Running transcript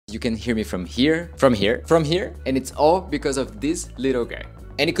You can hear me from here, from here, from here, and it's all because of this little guy.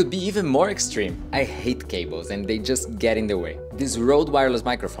 And it could be even more extreme. I hate cables and they just get in the way. This Rode wireless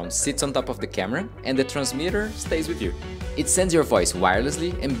microphone sits on top of the camera and the transmitter stays with you. It sends your voice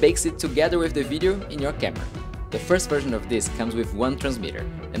wirelessly and bakes it together with the video in your camera. The first version of this comes with one transmitter,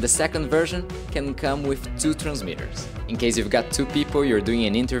 and the second version can come with two transmitters. In case you've got two people, you're doing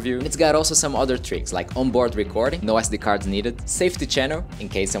an interview, and it's got also some other tricks like onboard recording, no SD cards needed, safety channel in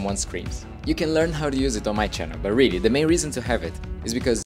case someone screams. You can learn how to use it on my channel, but really the main reason to have it is because